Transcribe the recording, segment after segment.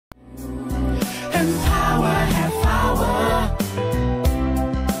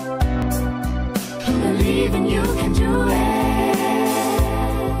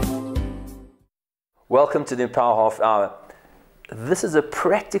Welcome to the Empower Half Hour. This is a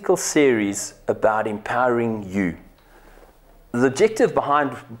practical series about empowering you. The objective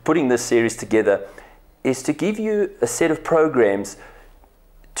behind putting this series together is to give you a set of programs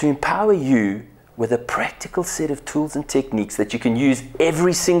to empower you with a practical set of tools and techniques that you can use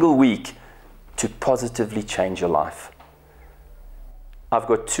every single week to positively change your life. I've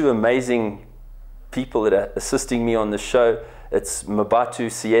got two amazing people that are assisting me on the show. It's Mabatu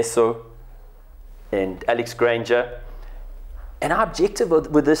Sieso and Alex Granger. And our objective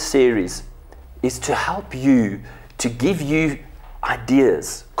with this series is to help you, to give you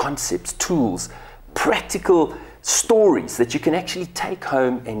ideas, concepts, tools, practical stories that you can actually take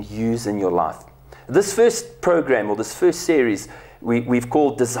home and use in your life. This first program, or this first series, we've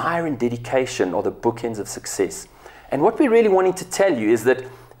called Desire and Dedication, or the Bookends of Success. And what we're really wanting to tell you is that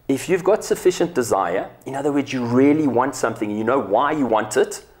if you've got sufficient desire, in other words, you really want something, you know why you want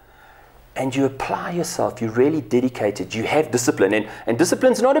it, and you apply yourself, you're really dedicated, you have discipline. And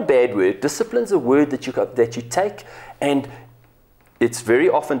discipline's not a bad word. Discipline's a word that you take, and it's very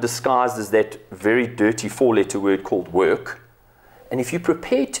often disguised as that very dirty four-letter word called work. And if you're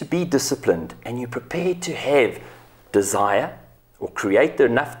prepared to be disciplined, and you're prepared to have desire, or create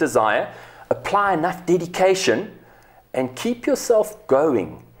enough desire, apply enough dedication, and keep yourself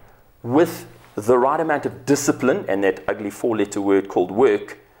going with the right amount of discipline, and that ugly four-letter word called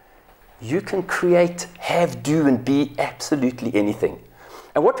work, you can create, have, do, and be absolutely anything.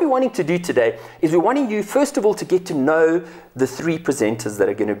 And what we're wanting to do today is we're wanting you, first of all, to get to know the three presenters that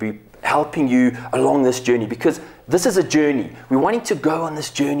are going to be helping you along this journey, because this is a journey. We're wanting to go on this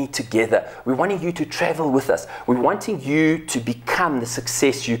journey together. We're wanting you to travel with us. We're wanting you to become the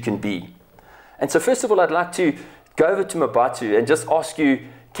success you can be. And so first of all, I'd like to go over to Mabatu and just ask you,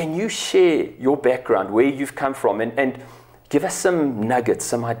 can you share your background, where you've come from, and give us some nuggets,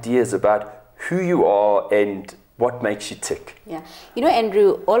 some ideas about who you are and what makes you tick? Yeah. You know,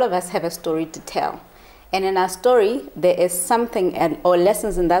 Andrew, all of us have a story to tell. And in our story, there is something or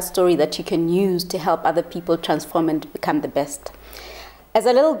lessons in that story that you can use to help other people transform and become the best. As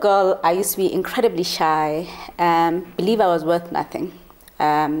a little girl, I used to be incredibly shy, believe I was worth nothing.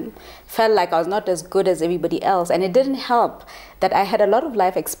 Felt like I was not as good as everybody else, and it didn't help that I had a lot of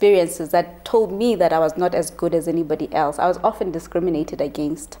life experiences that told me that I was not as good as anybody else. I was often discriminated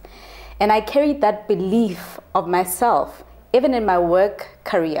against, and I carried that belief of myself even in my work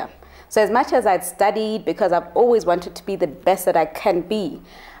career. So as much as I'd studied, because I've always wanted to be the best that I can be,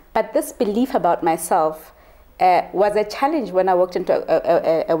 but this belief about myself was a challenge when I walked into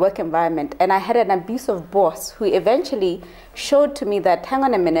a work environment, and I had an abusive boss who eventually showed to me that, hang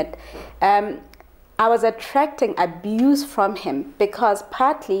on a minute, I was attracting abuse from him because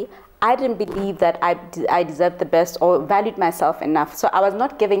partly I didn't believe that I deserved the best or valued myself enough. So I was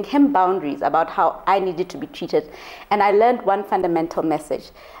not giving him boundaries about how I needed to be treated. And I learned one fundamental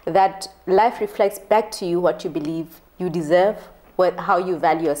message, that life reflects back to you what you believe you deserve, how you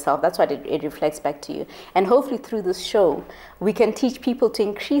value yourself. That's what it reflects back to you. And hopefully through this show, we can teach people to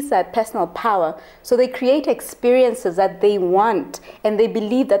increase that personal power so they create experiences that they want and they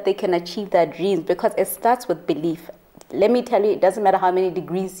believe that they can achieve their dreams, because it starts with belief. Let me tell you, it doesn't matter how many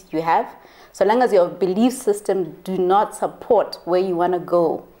degrees you have, so long as your belief system do not support where you want to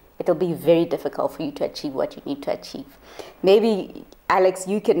go, it'll be very difficult for you to achieve what you need to achieve. Maybe, Alex,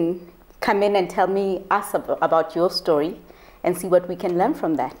 you can come in and tell us about your story and see what we can learn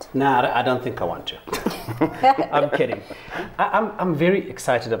from that. No, I don't think I want to. I'm kidding. I'm very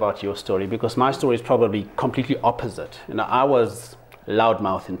excited about your story, because my story is probably completely opposite. You know, I was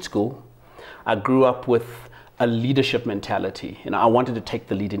loudmouth in school. I grew up with a leadership mentality. You know, I wanted to take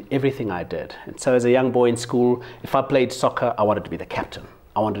the lead in everything I did. And so as a young boy in school, if I played soccer, I wanted to be the captain.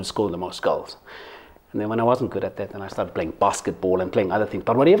 I wanted to score the most goals. And then when I wasn't good at that, then I started playing basketball and playing other things.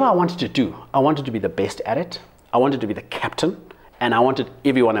 But whatever I wanted to do, I wanted to be the best at it. I wanted to be the captain, and I wanted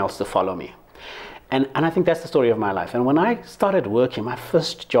everyone else to follow me. And I think that's the story of my life. And when I started working, my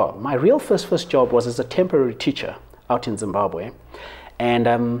first job, my real first job was as a temporary teacher out in Zimbabwe. And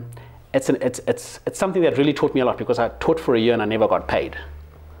it's something that really taught me a lot, because I taught for a year and I never got paid.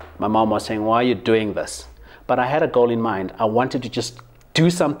 My mom was saying, why are you doing this? But I had a goal in mind. I wanted to just do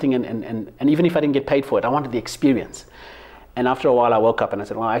something, and even if I didn't get paid for it, I wanted the experience. And after a while I woke up and I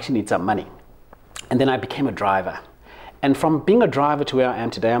said, well, I actually need some money. And then I became a driver. And from being a driver to where I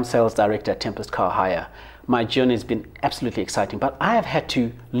am today, I'm sales director at Tempest Car Hire. My journey has been absolutely exciting, but I have had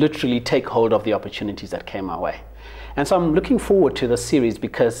to literally take hold of the opportunities that came my way. And so I'm looking forward to this series,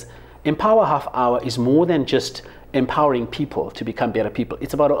 because Empower Half Hour is more than just empowering people to become better people.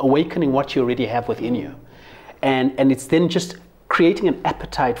 It's about awakening what you already have within you. And it's then just creating an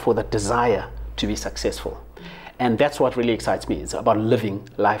appetite for the desire to be successful. And that's what really excites me. It's about living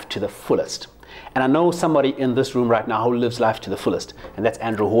life to the fullest. And I know somebody in this room right now who lives life to the fullest, and that's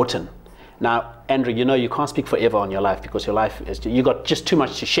Andrew Horton. Now, Andrew, you know you can't speak forever on your life because your life is, you got just too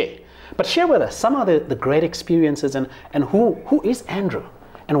much to share. But share with us some of the great experiences and who is Andrew?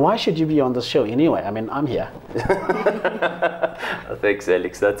 And why should you be on this show anyway? I mean, I'm here. Thanks,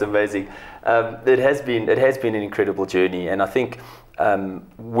 Alex. That's amazing. It has been an incredible journey, and I think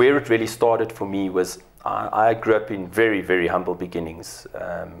where it really started for me was I grew up in very, very humble beginnings.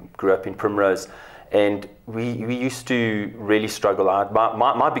 Grew up in Primrose, and we used to really struggle.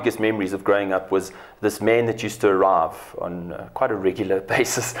 My biggest memories of growing up was this man that used to arrive on quite a regular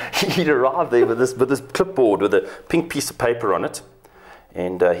basis. He'd arrive there with this clipboard with a pink piece of paper on it.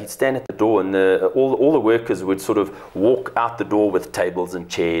 And he'd stand at the door, and all the workers would sort of walk out the door with tables and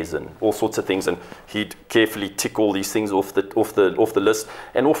chairs and all sorts of things, and he'd carefully tick all these things off the list,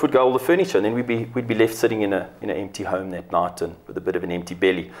 and off would go all the furniture, and then we'd be left sitting in an empty home that night and with a bit of an empty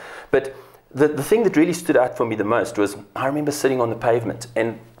belly. But the thing that really stood out for me the most was I remember sitting on the pavement,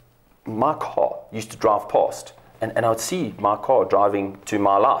 and my car used to drive past, and I would see my car driving to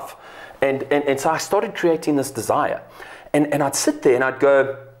my life, and so I started creating this desire. And I'd sit there and I'd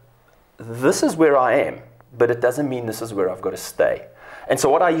go, this is where I am, but it doesn't mean this is where I've got to stay. And so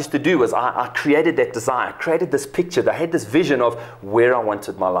what I used to do was I created that desire, created this picture, I had this vision of where I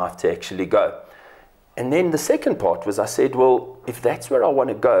wanted my life to actually go. And then the second part was I said, well, if that's where I want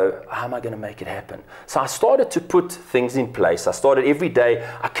to go, how am I going to make it happen? So I started to put things in place. I started every day,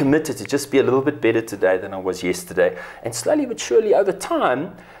 I committed to just be a little bit better today than I was yesterday. And slowly but surely over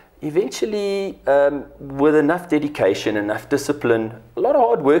time, eventually, with enough dedication, enough discipline, a lot of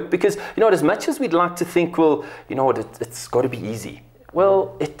hard work, because, you know, as much as we'd like to think, well, you know what, it's got to be easy.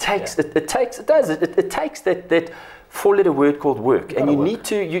 Well, it takes that four-letter word called work, and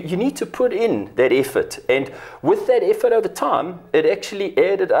you need to put in that effort. And with that effort over time, it actually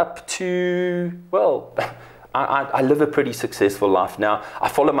added up to, well, I live a pretty successful life now. I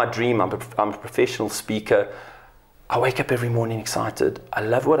follow my dream. I'm a professional speaker. I wake up every morning excited. I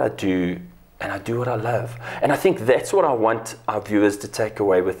love what I do, and I do what I love. And I think that's what I want our viewers to take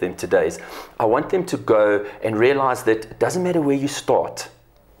away with them today. Is I want them to go and realize that it doesn't matter where you start.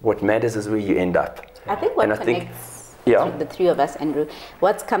 What matters is where you end up. I think what connects the three of us, Andrew,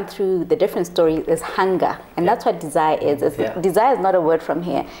 what's come through the different stories is hunger. And that's what desire is. Desire is not a word from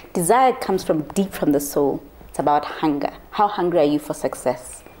here. Desire comes from deep from the soul. It's about hunger. How hungry are you for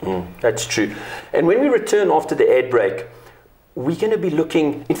success? That's true. And when we return after the ad break, we're going to be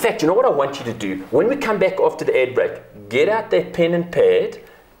looking, in fact, you know what I want you to do? When we come back after the ad break, get out that pen and pad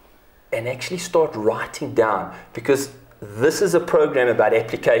and actually start writing down, because this is a program about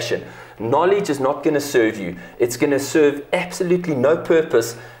application. Knowledge is not going to serve you. It's going to serve absolutely no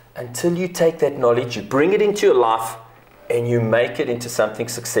purpose until you take that knowledge, you bring it into your life, and you make it into something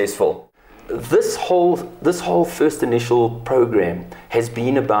successful. This whole first initial program has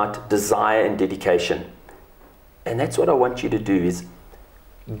been about desire and dedication. And that's what I want you to do, is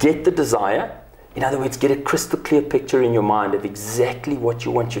get the desire. In other words, get a crystal clear picture in your mind of exactly what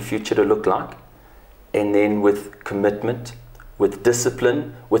you want your future to look like. And then with commitment, with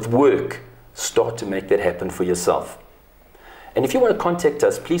discipline, with work, start to make that happen for yourself. And if you want to contact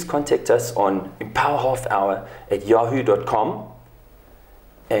us, please contact us on empowerhalfhour@yahoo.com.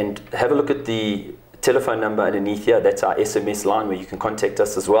 And have a look at the telephone number underneath here. That's our SMS line where you can contact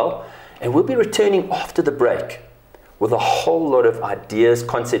us as well. And we'll be returning after the break with a whole lot of ideas,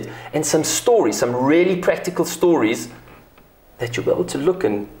 concepts, and some stories, some really practical stories that you'll be able to look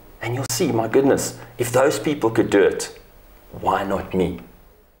and you'll see, my goodness, if those people could do it, why not me?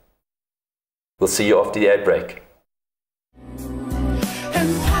 We'll see you after the ad break.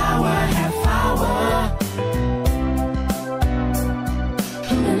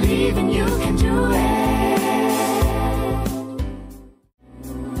 Even you can do it.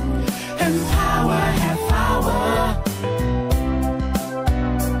 Empower, have power.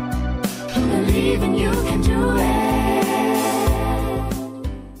 Believe in you can do it.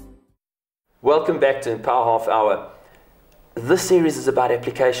 Welcome back to Empower Half Hour. This series is about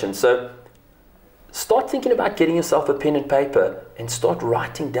application. So start thinking about getting yourself a pen and paper and start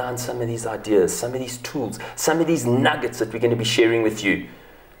writing down some of these ideas, some of these tools, some of these nuggets that we're going to be sharing with you.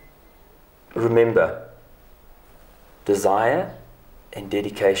 Remember, desire and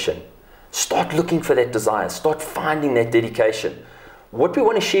dedication. Start looking for that desire. Start finding that dedication. What we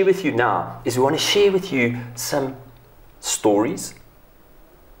want to share with you now is we want to share with you some stories,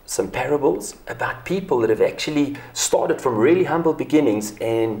 some parables about people that have actually started from really humble beginnings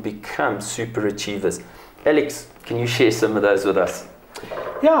and become super achievers. Alex, can you share some of those with us?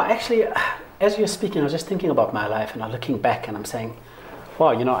 Yeah, actually, as you're speaking, I was just thinking about my life, and I'm looking back, and I'm saying,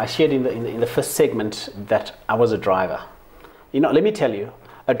 wow, you know, I shared in the first segment that I was a driver. You know, let me tell you,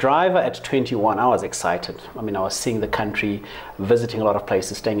 a driver at 21, I was excited. I mean, I was seeing the country, visiting a lot of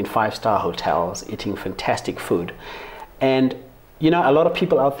places, staying in 5-star hotels, eating fantastic food. And, you know, a lot of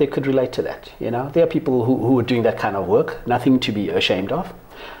people out there could relate to that. You know, there are people who are doing that kind of work, nothing to be ashamed of.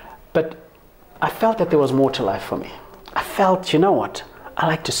 But I felt that there was more to life for me. I felt, you know what, I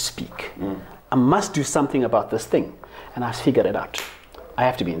like to speak. I must do something about this thing. And I figured it out. I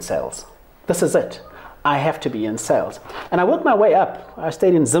have to be in sales. This is it. I have to be in sales. And I worked my way up. I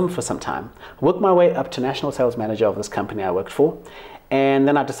stayed in Zim for some time. Worked my way up to national sales manager of this company I worked for. And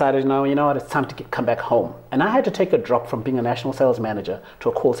then I decided, no, you know what, it's time to come back home. And I had to take a drop from being a national sales manager to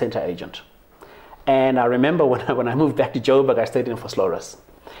a call center agent. And I remember when I moved back to Joburg, I stayed in Vosloorus.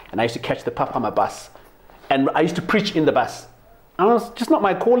 And I used to catch the pap on my bus. And I used to preach in the bus. And it was just not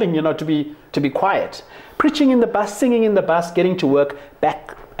my calling, you know, to be quiet. Preaching in the bus, singing in the bus, getting to work,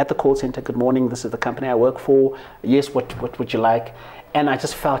 back at the call center. Good morning, this is the company I work for. Yes, what would you like? And I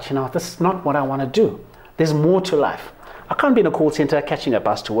just felt, you know, this is not what I want to do. There's more to life. I can't be in a call center catching a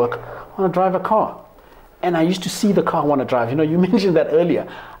bus to work. I want to drive a car. And I used to see the car I want to drive. You know, you mentioned that earlier.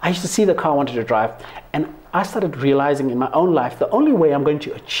 I used to see the car I wanted to drive. And I started realizing in my own life, the only way I'm going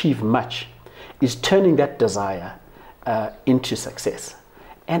to achieve much is turning that desire into success.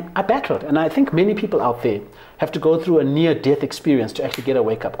 And I battled. And I think many people out there have to go through a near-death experience to actually get a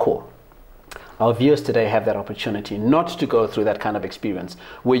wake-up call. Our viewers today have that opportunity not to go through that kind of experience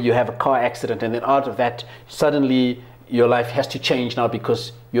where you have a car accident and then out of that, suddenly your life has to change now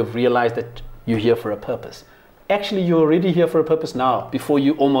because you've realized that you're here for a purpose. Actually, you're already here for a purpose now before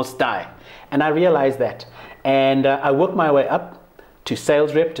you almost die. And I realized that. And I worked my way up to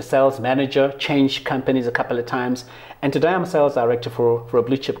sales rep, to sales manager, changed companies a couple of times. And today I'm a sales director for a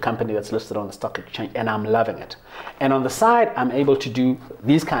blue chip company that's listed on the stock exchange, and I'm loving it. And on the side, I'm able to do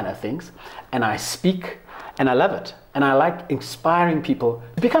these kind of things, and I speak, and I love it. And I like inspiring people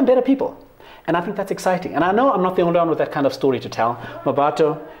to become better people. And I think that's exciting. And I know I'm not the only one with that kind of story to tell.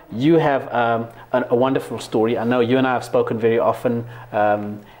 Mabato, you have a wonderful story. I know you and I have spoken very often.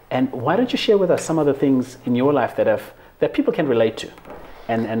 And why don't you share with us some of the things in your life that people can relate to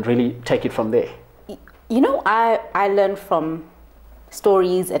and really take it from there? You know, I learn from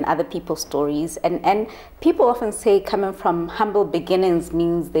stories and other people's stories, and people often say coming from humble beginnings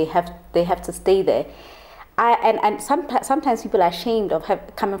means they have to stay there. Sometimes people are ashamed of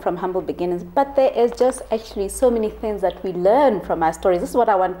coming from humble beginnings, but there is just actually so many things that we learn from our stories. This is what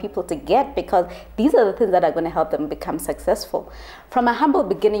I want people to get, because these are the things that are going to help them become successful. From a humble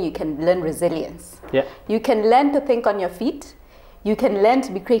beginning, you can learn resilience. Yeah. You can learn to think on your feet. You can learn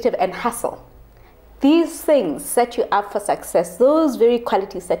to be creative and hustle. These things set you up for success. Those very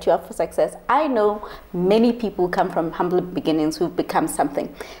qualities set you up for success. I know many people who come from humble beginnings who've become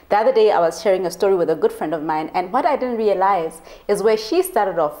something. The other day I was sharing a story with a good friend of mine, and what I didn't realize is where she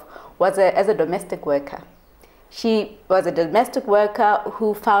started off was as a domestic worker. She was a domestic worker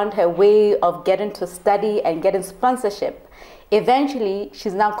who found her way of getting to study and getting sponsorship. Eventually,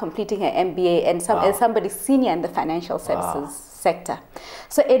 she's now completing her MBA and somebody senior in the financial services sector.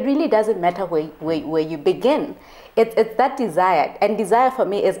 So it really doesn't matter where you begin. It's that desire. And desire for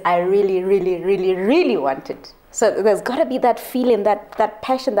me is I really, really, really, really want it. So there's got to be that feeling, that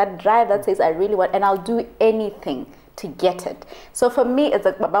passion, that drive that says I really want, and I'll do anything to get it. So for me, it's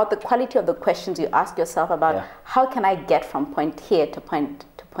about the quality of the questions you ask yourself about how can I get from point here to point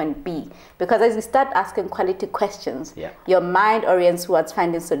B? Because as you start asking quality questions, your mind orients towards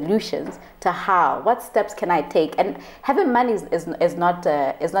finding solutions to how, what steps can I take? And having money is not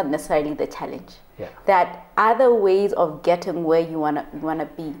necessarily the challenge. There are other ways of getting where you wanna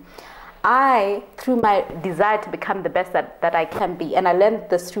be. Through my desire to become the best that I can be, and I learned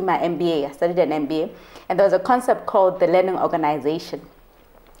this through my MBA. I studied an MBA, and there was a concept called the learning organization.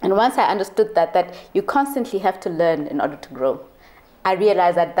 And once I understood that you constantly have to learn in order to grow, I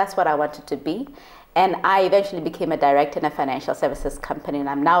realized that that's what I wanted to be. And I eventually became a director in a financial services company, and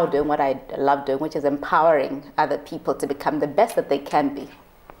I'm now doing what I love doing, which is empowering other people to become the best that they can be.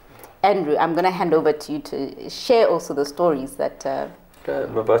 Andrew, I'm going to hand over to you to share also the stories that...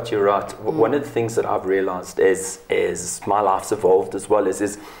 Mabato, you're right. One of the things that I've realized as my life's evolved as well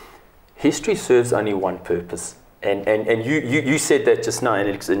is history serves only one purpose. And you said that just now,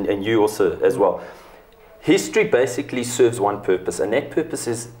 and you also as well. History basically serves one purpose, and that purpose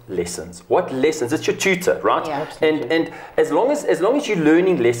is lessons. What lessons? It's your tutor, right? Yeah, and as long as you're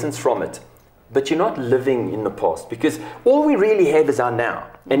learning lessons from it, but you're not living in the past, because all we really have is our now.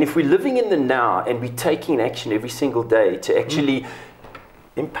 And if we're living in the now and we're taking action every single day to actually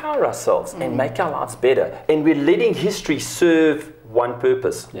empower ourselves and make our lives better. And we're letting history serve one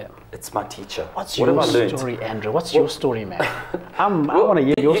purpose. Yeah. It's my teacher. What's what your have I learned? story, Andrew? What's your story, man? I want to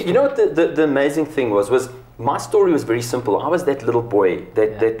hear your story. You know what the amazing thing was my story was very simple. I was that little boy,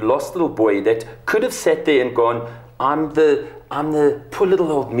 that lost little boy that could have sat there and gone, I'm the poor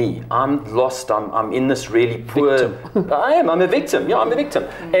little old me. I'm lost. I'm in this really poor. Victim. I'm a victim. Yeah, I'm a victim.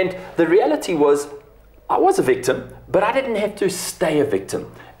 And the reality was, I was a victim, but I didn't have to stay a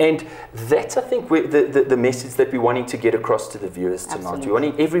victim. And that's, I think, the message that we're wanting to get across to the viewers tonight. Absolutely. We're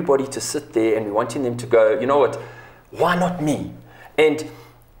wanting everybody to sit there and we're wanting them to go, you know what, why not me? And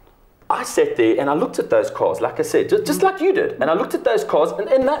I sat there and I looked at those cars, like I said, just like you did. And I looked at those cars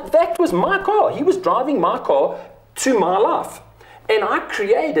and that was my car. He was driving my car to my life. And I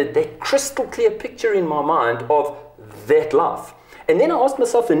created that crystal clear picture in my mind of that life. And then I asked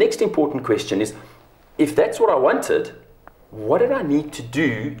myself the next important question is, if that's what I wanted, what did I need to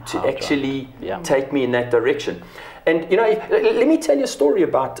do to actually take me in that direction? And you know, let me tell you a story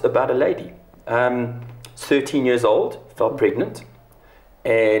about a lady. 13 years old, fell pregnant,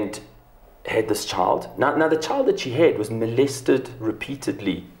 and had this child. Now the child that she had was molested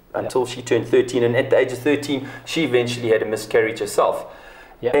repeatedly until she turned 13, and at the age of 13, she eventually had a miscarriage herself.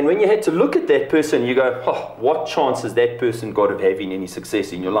 Yep. And when you had to look at that person, you go, oh, what chance has that person got of having any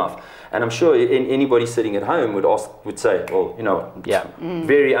success in your life? And I'm sure anybody sitting at home would say, well, you know,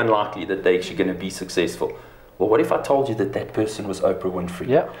 very unlikely that they're actually going to be successful. Well, what if I told you that person was Oprah Winfrey?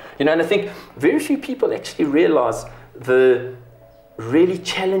 Yeah. You know, and I think very few people actually realize the really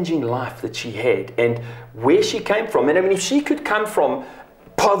challenging life that she had and where she came from. And I mean, if she could come from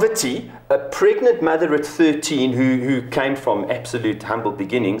poverty, a pregnant mother at 13 who came from absolute humble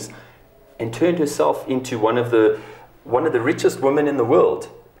beginnings and turned herself into one of the richest women in the world.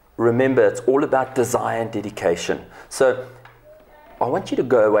 Remember, it's all about desire and dedication. So I want you to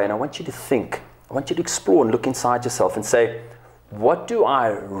go away and I want you to think. I want you to explore and look inside yourself and say, what do I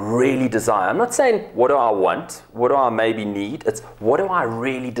really desire? I'm not saying what do I want, what do I maybe need. It's what do I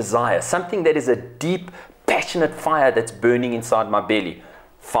really desire? Something that is a deep, passionate fire that's burning inside my belly.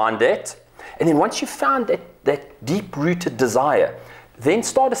 Find that, and then once you've found that deep-rooted desire, then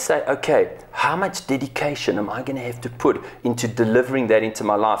start to say, okay, how much dedication am I going to have to put into delivering that into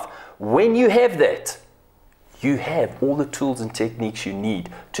my life? When you have that, you have all the tools and techniques you need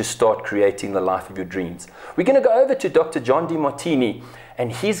to start creating the life of your dreams. We're going to go over to Dr. John DeMartini,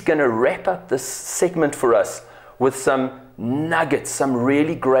 and he's going to wrap up this segment for us with some nuggets, some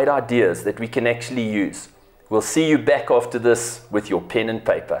really great ideas that we can actually use. We'll see you back after this with your pen and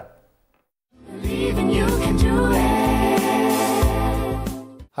paper. Believing you can do it.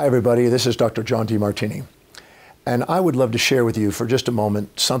 Hi everybody, this is Dr. John DeMartini. And I would love to share with you for just a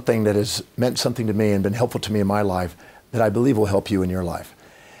moment something that has meant something to me and been helpful to me in my life that I believe will help you in your life.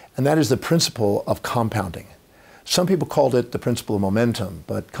 And that is the principle of compounding. Some people called it the principle of momentum,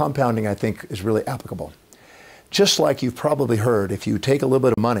 but compounding I think is really applicable. Just like you've probably heard, if you take a little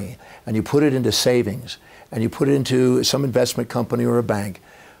bit of money and you put it into savings and you put it into some investment company or a bank,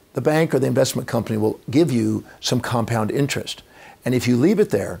 the bank or the investment company will give you some compound interest. And if you leave it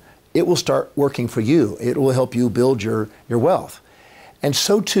there, it will start working for you. It will help you build your wealth. And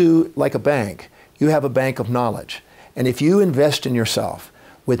so too, like a bank, you have a bank of knowledge. And if you invest in yourself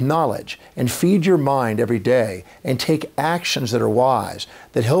with knowledge and feed your mind every day and take actions that are wise,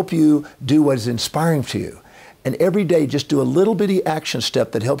 that help you do what is inspiring to you, and every day just do a little bitty action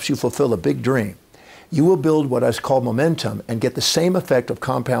step that helps you fulfill a big dream, you will build what is called momentum and get the same effect of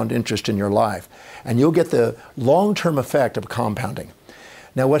compound interest in your life. And you'll get the long-term effect of compounding.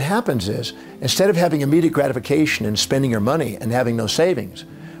 Now what happens is, instead of having immediate gratification and spending your money and having no savings,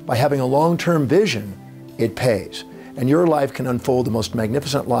 by having a long-term vision, it pays. And your life can unfold the most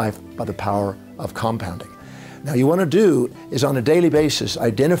magnificent life by the power of compounding. Now you want to do is on a daily basis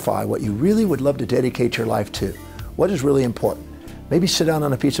identify what you really would love to dedicate your life to. What is really important? Maybe sit down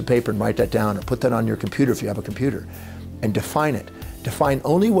on a piece of paper and write that down, or put that on your computer if you have a computer, and define it. Define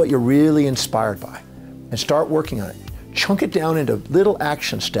only what you're really inspired by and start working on it. Chunk it down into little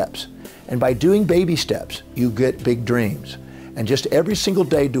action steps. And by doing baby steps, you get big dreams. And just every single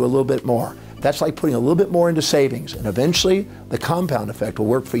day do a little bit more. That's like putting a little bit more into savings, and eventually the compound effect will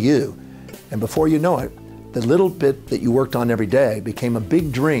work for you. And before you know it, the little bit that you worked on every day became a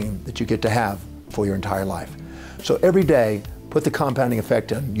big dream that you get to have for your entire life. So every day, put the compounding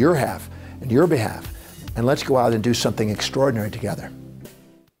effect on your half and your behalf, and let's go out and do something extraordinary together.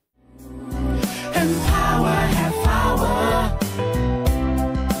 Empower, have power.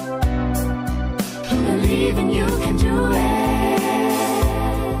 Believing you can do it.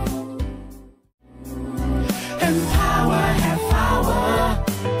 Empower, have power.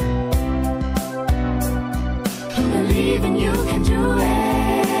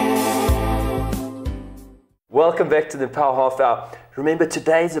 Welcome back to the Power Half Hour. Remember,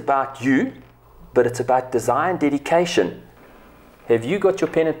 today's about you, but it's about desire and dedication. Have you got your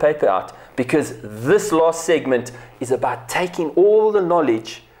pen and paper out? Because this last segment is about taking all the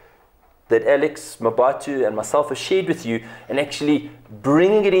knowledge that Alex, Mabatu, and myself have shared with you and actually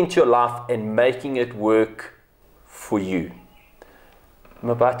bringing it into your life and making it work for you.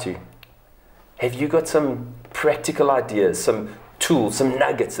 Mabatu, have you got some practical ideas, some tools, some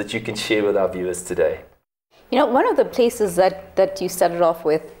nuggets that you can share with our viewers today? You know, one of the places that you started off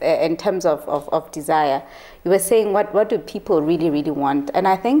with in terms of desire, you were saying what do people really, really want? And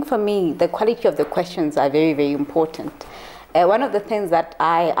I think for me, the quality of the questions are very, very important. One of the things that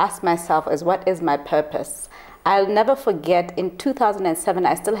I ask myself is, what is my purpose? I'll never forget, in 2007,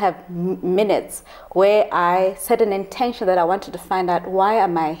 I still have minutes where I set an intention that I wanted to find out, why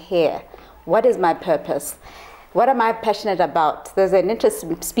am I here? What is my purpose? What am I passionate about? There's an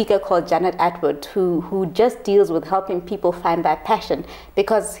interesting speaker called Janet Atwood who just deals with helping people find their passion,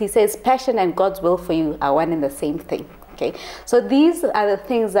 because he says passion and God's will for you are one and the same thing. Okay? So these are the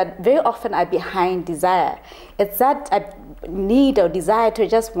things that very often are behind desire. It's that need or desire to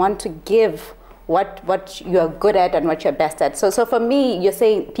just want to give what you're good at and what you're best at. So for me, you're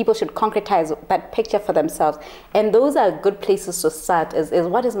saying people should concretize that picture for themselves. And those are good places to start, is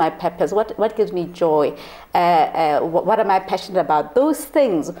what is my purpose? What gives me joy? What am I passionate about? Those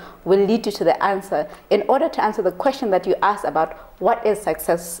things will lead you to the answer. In order to answer the question that you asked about, what is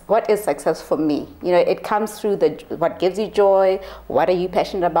success? What is success for me? You know, it comes through what gives you joy, what are you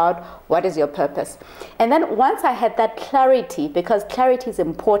passionate about, what is your purpose? And then once I had that clarity, because clarity is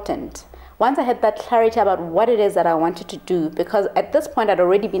important, once I had that clarity about what it is that I wanted to do, because at this point I'd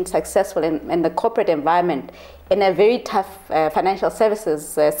already been successful in the corporate environment in a very tough financial services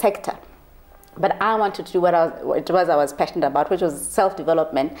sector. But I wanted to do what I was passionate about, which was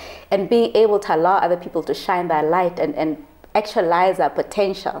self-development and being able to allow other people to shine their light and actualize their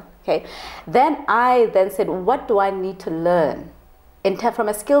potential. Okay? Then I said, what do I need to learn from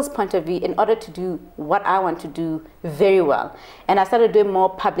a skills point of view in order to do what I want to do very well? And I started doing more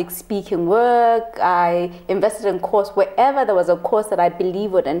public speaking work. I invested in course wherever there was a course that I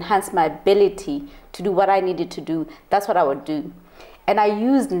believe would enhance my ability to do what I needed to do. That's what I would do. And I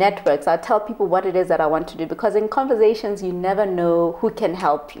used networks. I tell people what it is that I want to do, because in conversations you never know who can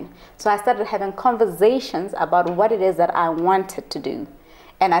help you. So I started having conversations about what it is that I wanted to do.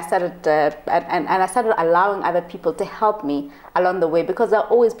 And I started I started allowing other people to help me along the way, because there are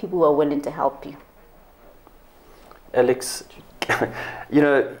always people who are willing to help you. Alex, you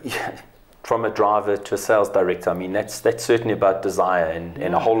know, from a driver to a sales director, I mean, that's certainly about desire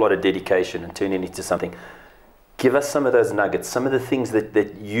and a whole lot of dedication and turning it into something. Give us some of those nuggets, some of the things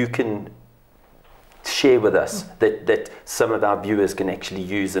that you can share with us that some of our viewers can actually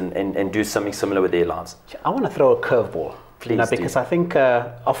use and do something similar with their lives. I want to throw a curveball. Please because do. I think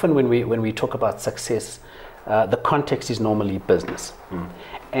often when we talk about success, the context is normally business,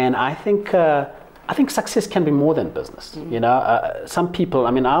 and I think success can be more than business. You know, some people. I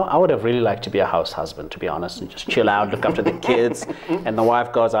mean, I would have really liked to be a house husband, to be honest, and just chill out, look after the kids, and the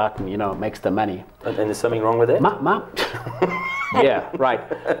wife goes out and makes the money. And there's something wrong with that? Yeah, right.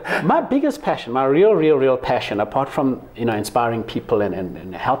 My biggest passion, my real passion, apart from inspiring people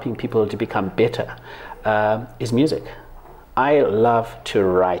and helping people to become better, is music. I love to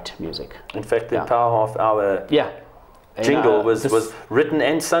write music. In fact, the Power Half Hour jingle was written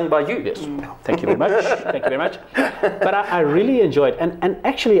and sung by you. Yes. Thank you very much. Thank you very much. But I really enjoyed it. And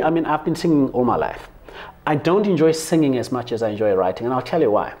actually, I mean, I've been singing all my life. I don't enjoy singing as much as I enjoy writing, and I'll tell you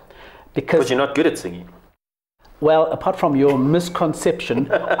why. Because you're not good at singing. Well, apart from your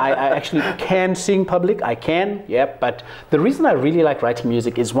misconception, I actually can sing public. I can, yeah. But the reason I really like writing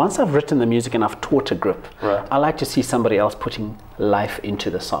music is once I've written the music and I've taught a group, I like to see somebody else putting life into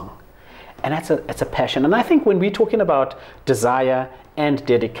the song. And that's a passion. And I think when we're talking about desire and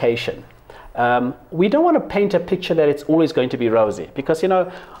dedication, we don't want to paint a picture that it's always going to be rosy. Because,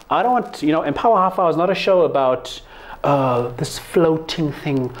 I don't want, Empower Half Hour is not a show about this floating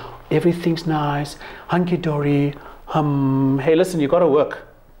thing. Everything's nice, hunky-dory, hey, listen, you got to work.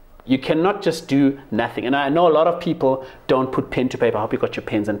 You cannot just do nothing. And I know a lot of people don't put pen to paper. I hope you got your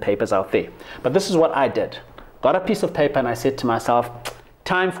pens and papers out there. But this is what I did. Got a piece of paper and I said to myself,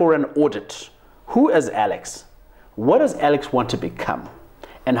 time for an audit. Who is Alex? What does Alex want to become?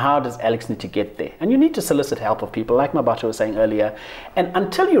 And how does Alex need to get there? And you need to solicit help of people, like Mabatu was saying earlier. And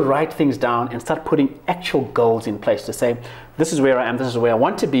until you write things down and start putting actual goals in place to say, this is where I am, this is where I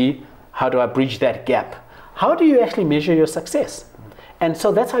want to be, how do I bridge that gap? How do you actually measure your success? And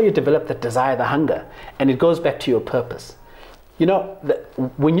so that's how you develop the desire, the hunger. And it goes back to your purpose.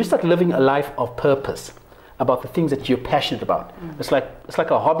 When you start living a life of purpose, about the things that you're passionate about. It's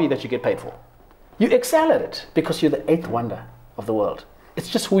like a hobby that you get paid for. You excel at it because you're the eighth wonder of the world. It's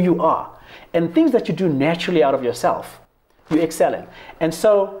just who you are. And things that you do naturally out of yourself, you excel in. And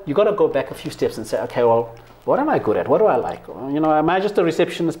so you got to go back a few steps and say, okay, well, what am I good at? What do I like? You know, am I just a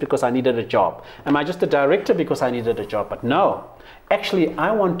receptionist because I needed a job? Am I just a director because I needed a job? But no, actually,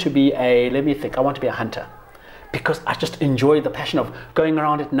 I want to be I want to be a hunter. Because I just enjoy the passion of going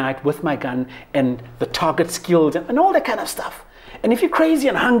around at night with my gun and the target skills and all that kind of stuff. And if you're crazy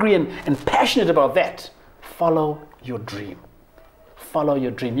and hungry and passionate about that, follow your dream. Follow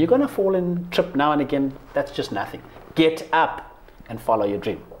your dream. You're going to fall and trip now and again. That's just nothing. Get up and follow your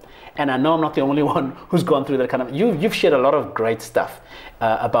dream. And I know I'm not the only one who's gone through that kind of... You've shared a lot of great stuff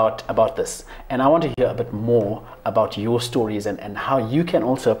about this. And I want to hear a bit more about your stories and how you can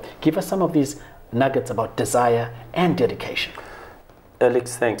also give us some of these nuggets about desire and dedication.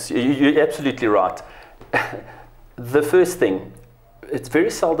 Alex, thanks. You're absolutely right. The first thing, it's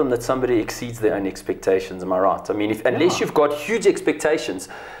very seldom that somebody exceeds their own expectations, am I right? I mean, unless you've got huge expectations.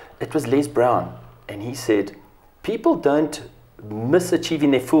 It was Les Brown, and he said, people don't miss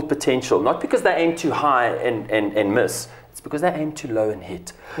achieving their full potential, not because they aim too high and miss, it's because they aim too low and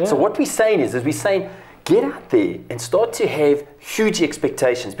hit. Yeah. So what we're saying is we're saying, get out there and start to have huge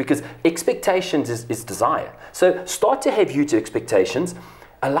expectations, because expectations is desire. So start to have huge expectations.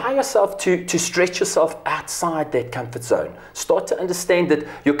 Allow yourself to stretch yourself outside that comfort zone. Start to understand that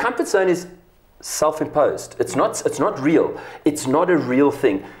your comfort zone is self-imposed. It's not real. It's not a real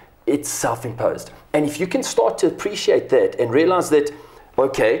thing. It's self-imposed. And if you can start to appreciate that and realize that,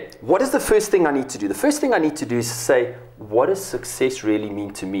 okay, what is the first thing I need to do? The first thing I need to do is say, what does success really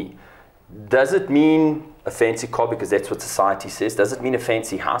mean to me? Does it mean a fancy car because that's what society says? Does it mean a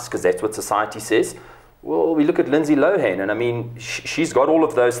fancy house because that's what society says? Well, we look at Lindsay Lohan, and I mean, she's got all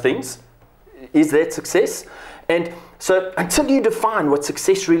of those things. Is that success? And so until you define what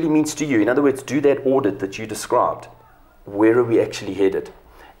success really means to you, in other words, do that audit that you described, where are we actually headed?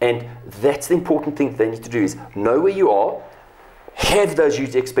 And that's the important thing they need to do, is know where you are, have those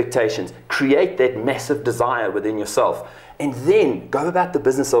huge expectations, create that massive desire within yourself, and then go about the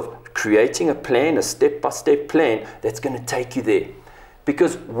business of creating a plan, a step-by-step plan that's going to take you there.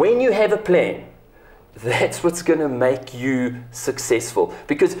 Because when you have a plan, that's what's going to make you successful.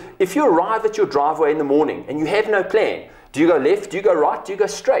 Because if you arrive at your driveway in the morning and you have no plan, do you go left, do you go right, do you go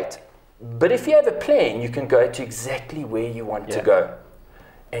straight? But if you have a plan, you can go to exactly where you want to go.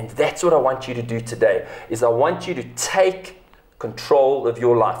 And that's what I want you to do today, is I want you to take control of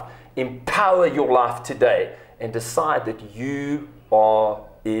your life, empower your life today, and decide that you are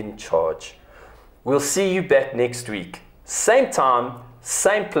in charge. We'll see you back next week. Same time,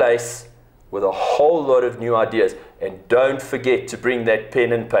 same place, with a whole lot of new ideas. And don't forget to bring that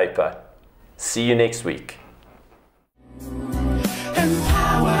pen and paper. See you next week.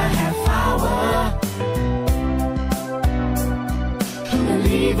 Empower, have power.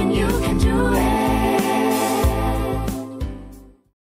 Believe in you can do it.